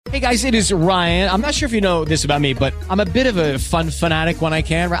Hey guys, it is Ryan. I'm not sure if you know this about me, but I'm a bit of a fun fanatic when I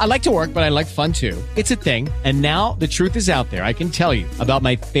can. I like to work, but I like fun too. It's a thing. And now the truth is out there. I can tell you about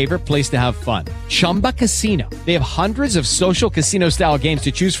my favorite place to have fun. Chumba Casino. They have hundreds of social casino style games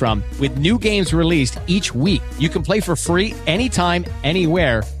to choose from with new games released each week. You can play for free anytime,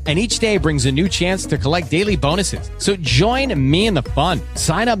 anywhere. And each day brings a new chance to collect daily bonuses. So join me in the fun.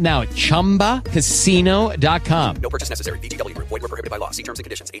 Sign up now at ChumbaCasino.com. No purchase necessary. VGW. Void where prohibited by law. See terms and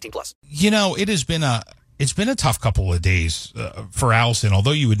conditions. 18+. You know, it's been a tough couple of days for Allyson,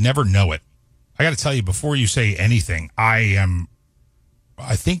 although you would never know it. I got to tell you, before you say anything, I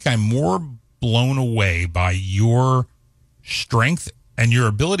think I'm more blown away by your strength and your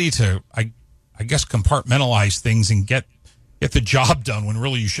ability to, I guess, compartmentalize things and get the job done when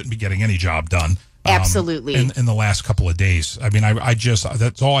really you shouldn't be getting any job done. Absolutely. In the last couple of days. I mean, I just,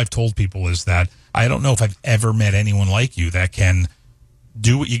 that's all I've told people is that I don't know if I've ever met anyone like you that can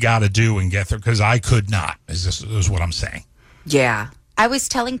do what you got to do and get through, because I could not, is what I'm saying. Yeah. I was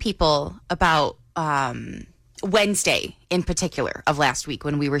telling people about Wednesday in particular of last week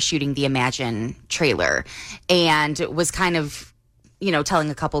when we were shooting the Imagine trailer, and was kind of, telling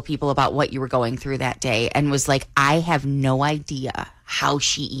a couple people about what you were going through that day, and was like, I have no idea how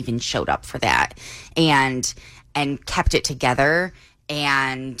she even showed up for that and kept it together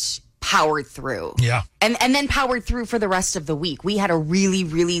and powered through. Yeah. And then powered through for the rest of the week. We had a really,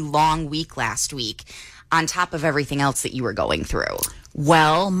 really long week last week on top of everything else that you were going through.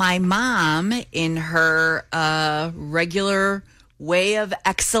 Well, my mom, in her regular way of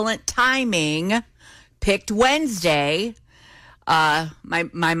excellent timing, picked Wednesday. My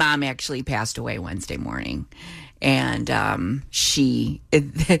mom actually passed away Wednesday morning. And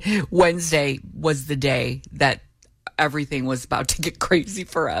Wednesday was the day that everything was about to get crazy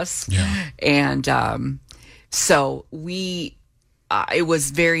for us. Yeah. And so it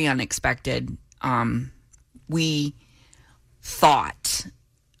was very unexpected. We thought,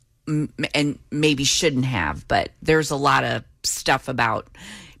 and maybe shouldn't have, but there's a lot of stuff about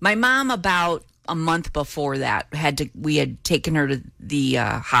my mom. About a month before that, we had taken her to the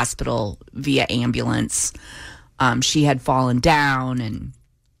hospital via ambulance. She had fallen down and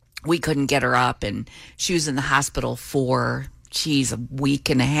we couldn't get her up, and she was in the hospital for, a week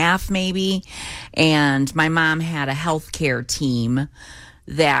and a half maybe. And my mom had a healthcare team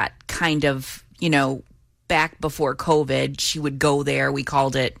that kind of, back before COVID, she would go there.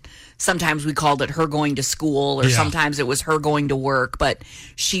 Sometimes we called it her going to school, or sometimes it was her going to work. But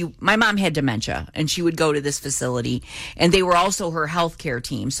my mom had dementia, and she would go to this facility, and they were also her healthcare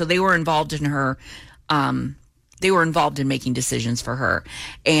team. So they were involved in her, they were involved in making decisions for her.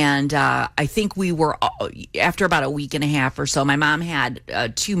 And I think we were, after about a week and a half or so, my mom had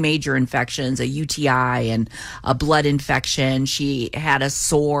 2 major infections, a UTI and a blood infection. She had a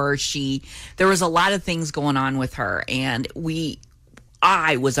sore. There was a lot of things going on with her. And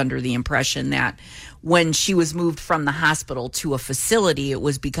I was under the impression that when she was moved from the hospital to a facility, it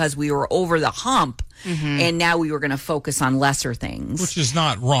was because we were over the hump, and now we were going to focus on lesser things. Which is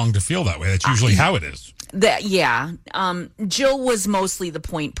not wrong to feel that way. That's usually how it is. Jill was mostly the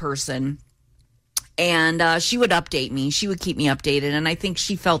point person, and she would update me. She would keep me updated, and I think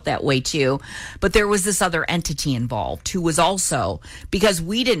she felt that way too. But there was this other entity involved who was also, because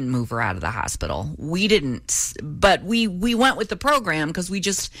we didn't move her out of the hospital. We didn't, but we went with the program because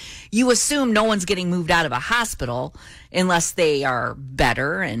you assume no one's getting moved out of a hospital unless they are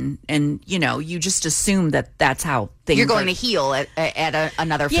better, and you just assume that that's how things You're going to heal at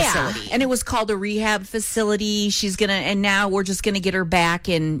another facility. And it was called a rehab facility. And now we're just gonna get her back,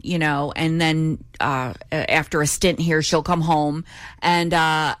 and and then after a stint here, she'll come home.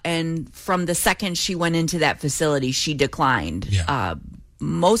 And from the second she went into that facility, she declined. Yeah.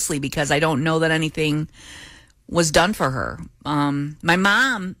 Mostly because I don't know that anything was done for her. My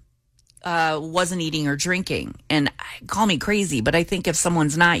mom wasn't eating or drinking, and call me crazy, but I think if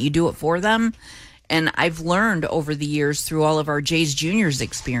someone's not, you do it for them. And I've learned over the years through all of our Jay's Juniors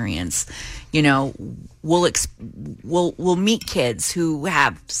experience, we'll meet kids who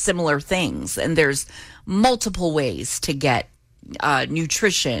have similar things, and there's multiple ways to get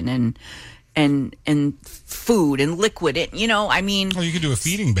nutrition and food and liquid. Well, you could do a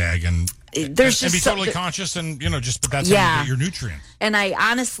feeding bag and be totally conscious, and but that's how you get your nutrients. And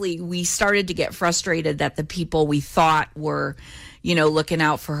we started to get frustrated that the people we thought were looking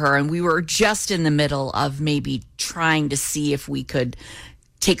out for her, and we were just in the middle of maybe trying to see if we could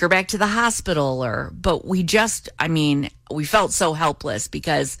take her back to the hospital, but we felt so helpless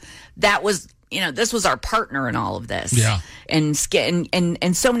because that was, this was our partner in all of this. Yeah. And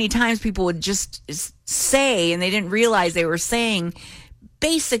so many times people would just say, and they didn't realize they were saying,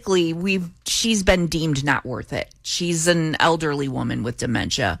 basically she's been deemed not worth it. She's an elderly woman with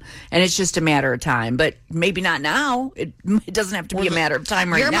dementia, and it's just a matter of time. But maybe not now. It doesn't have to be a matter of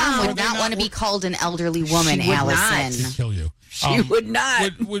time right Your now. mom would not want to be called an elderly woman, She would not. Allison. Kill you. She would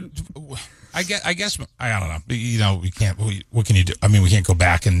not. I guess I don't know. You know, we can't. What can you do? I mean, we can't go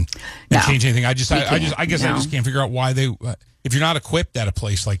back and change anything. I guess I just can't figure out why they. If you're not equipped at a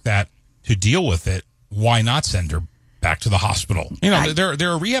place like that to deal with it, why not send her back to the hospital? You know, there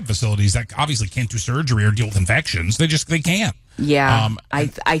are rehab facilities that obviously can't do surgery or deal with infections. They can't. Yeah,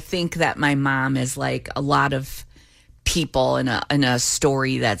 I think that my mom is like a lot of people in a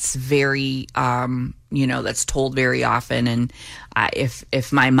story that's very that's told very often. And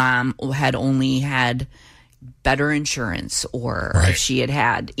if my mom had only had better insurance, or if she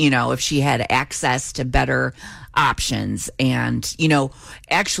had if she had access to better options, and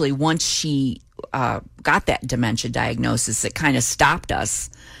actually once she got that dementia diagnosis, it kind of stopped us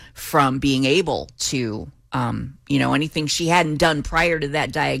from being able to anything she hadn't done prior to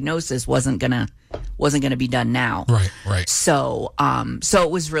that diagnosis wasn't gonna be done now. Right. So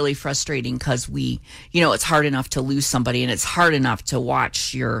it was really frustrating because it's hard enough to lose somebody, and it's hard enough to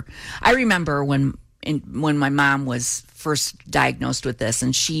watch I remember when my mom was first diagnosed with this,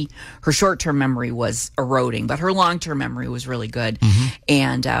 and her short-term memory was eroding, but her long-term memory was really good. Mm-hmm.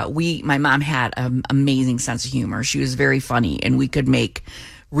 And my mom had an amazing sense of humor. She was very funny, and we could make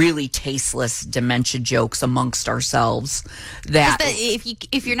really tasteless dementia jokes amongst ourselves. That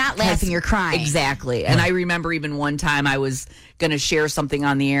if you're not laughing, you're crying. Exactly. And I remember even one time I was going to share something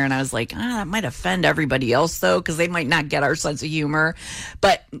on the air, and I was like, that might offend everybody else, though, because they might not get our sense of humor.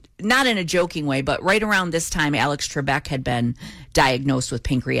 But not in a joking way, but right around this time, Alex Trebek had been diagnosed with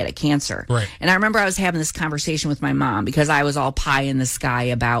pancreatic cancer. Right. And I remember I was having this conversation with my mom because I was all pie in the sky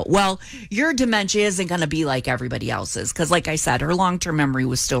about, well, your dementia isn't going to be like everybody else's. Because like I said, her long-term memory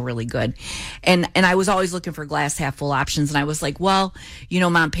was still really good. And I was always looking for glass half full options. And I was like, well,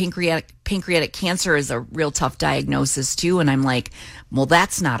 Mom, pancreatic cancer is a real tough diagnosis too. And I'm like, well,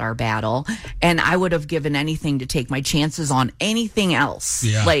 that's not our battle. And I would have given anything to take my chances on anything else.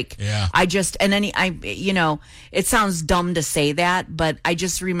 Yeah. It sounds dumb to say that, but I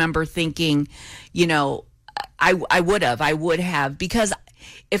just remember thinking, I would have, because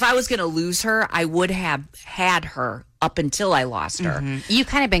if I was going to lose her, I would have had her up until I lost her. Mm-hmm. You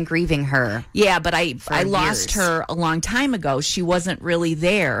kind of been grieving her. Yeah, but I lost her a long time ago. She wasn't really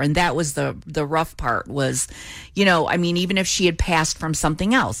there. And that was the rough part was, even if she had passed from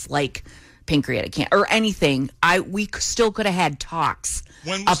something else like pancreatic cancer or anything, we still could have had talks.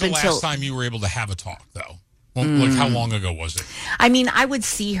 When was the last time you were able to have a talk, though? Well, like, how long ago was it? I would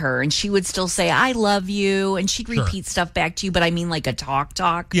see her, and she would still say, "I love you," and she'd repeat stuff back to you. But like a talk.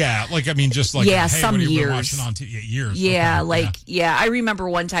 Yeah, just like hey, some years. Been watching on years. Yeah, okay. I remember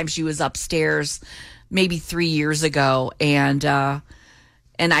one time she was upstairs, maybe 3 years ago, and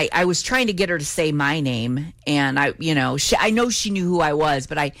I was trying to get her to say my name, and I know she knew who I was,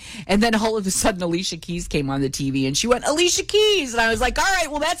 and then all of a sudden Alicia Keys came on the TV, and she went, Alicia Keys, and I was like, all right,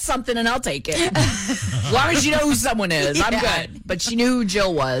 well, that's something, and I'll take it. As long as you know who someone is, I'm good. But she knew who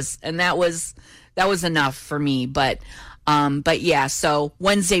Jill was, and that was enough for me. But yeah, so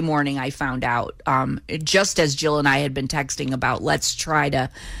Wednesday morning I found out, just as Jill and I had been texting about, let's try to,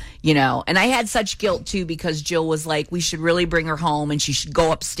 and I had such guilt too, because Jill was like, we should really bring her home and she should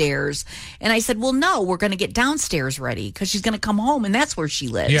go upstairs. And I said, well, no, we're going to get downstairs ready because she's going to come home and that's where she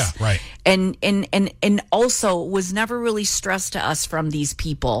lives. Yeah, right. And also was never really stressed to us from these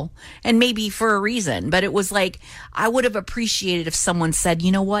people, and maybe for a reason, but it was like, I would have appreciated if someone said,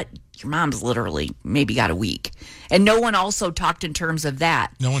 you know what? Your mom's literally maybe got a week. And no one also talked in terms of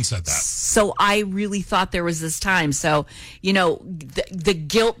that. No one said that. So I really thought there was this time. So, the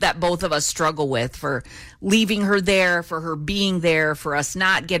guilt that both of us struggle with for leaving her there, for her being there, for us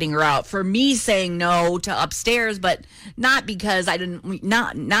not getting her out, for me saying no to upstairs, but not because I didn't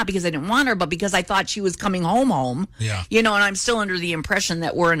want her, but because I thought she was coming home. Yeah. And I'm still under the impression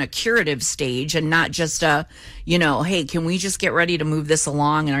that we're in a curative stage and not just hey, can we just get ready to move this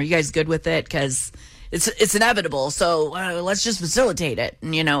along? And are you guys good with it? Because it's inevitable. So let's just facilitate it,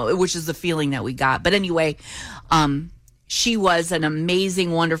 which is the feeling that we got. But anyway, she was an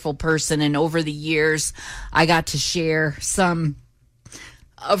amazing, wonderful person. And over the years, I got to share some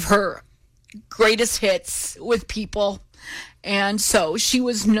of her greatest hits with people. And so she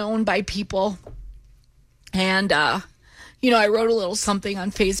was known by people. And, I wrote a little something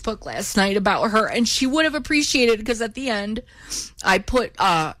on Facebook last night about her, and she would have appreciated it because at the end I put,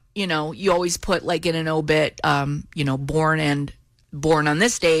 you always put like in an obit, born and born on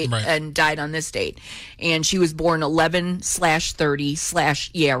this date Right. and died on this date. And she was born 11/30/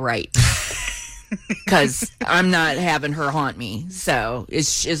 yeah, right. Because I'm not having her haunt me. So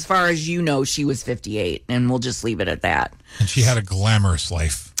as far as you know, she was 58, and we'll just leave it at that. And she had a glamorous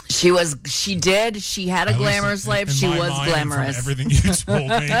life. She had a glamorous life. In She my was mind, glamorous. From everything you told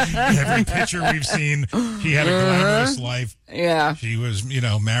me, every picture we've seen, she had a glamorous life. Yeah. She was,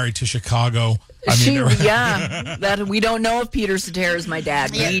 married to Chicago. That we don't know if Peter Cetera is my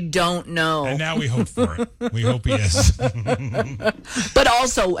dad. We don't know. And now we hope for it. We hope he is. But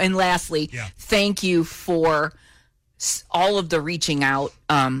also, and lastly, Yeah. thank you for all of the reaching out.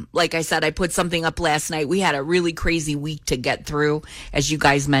 Like I said, I put something up last night. We had a really crazy week to get through, as you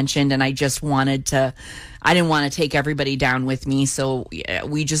guys mentioned, and I just I didn't want to take everybody down with me. So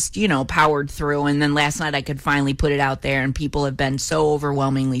we just, powered through. And then last night I could finally put it out there, and people have been so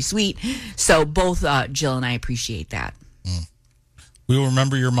overwhelmingly sweet. So both Jill and I appreciate that. We will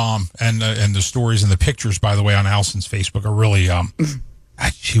remember your mom, and the stories and the pictures, by the way, on Allison's Facebook are really,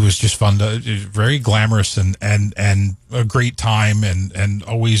 she was just fun, very glamorous and a great time, and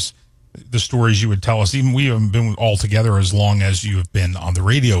always the stories you would tell us. Even we haven't been all together as long as you have been on the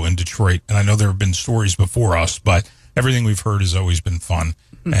radio in Detroit, and I know there have been stories before us, but everything we've heard has always been fun.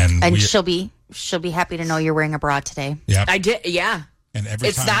 And she'll be happy to know you're wearing a bra today. Yeah, I did, yeah. And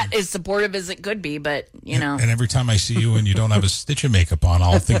it's not as supportive as it could be, but And every time I see you and you don't have a stitch of makeup on,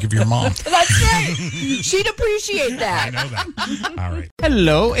 I'll think of your mom. That's right. She'd appreciate that. I know that. All right.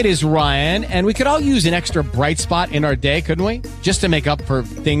 Hello, it is Ryan, and we could all use an extra bright spot in our day, couldn't we? Just to make up for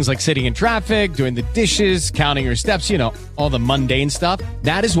things like sitting in traffic, doing the dishes, counting your steps, all the mundane stuff.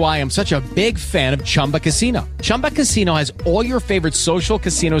 That is why I'm such a big fan of Chumba Casino. Chumba Casino has all your favorite social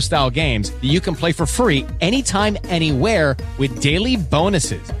casino-style games that you can play for free anytime, anywhere with daily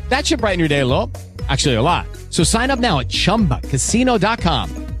bonuses. That should brighten your day a little. Actually, a lot. So sign up now at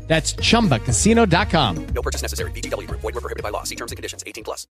ChumbaCasino.com. That's ChumbaCasino.com. No purchase necessary. VGW Group. Void where prohibited by law. See terms and conditions. 18+.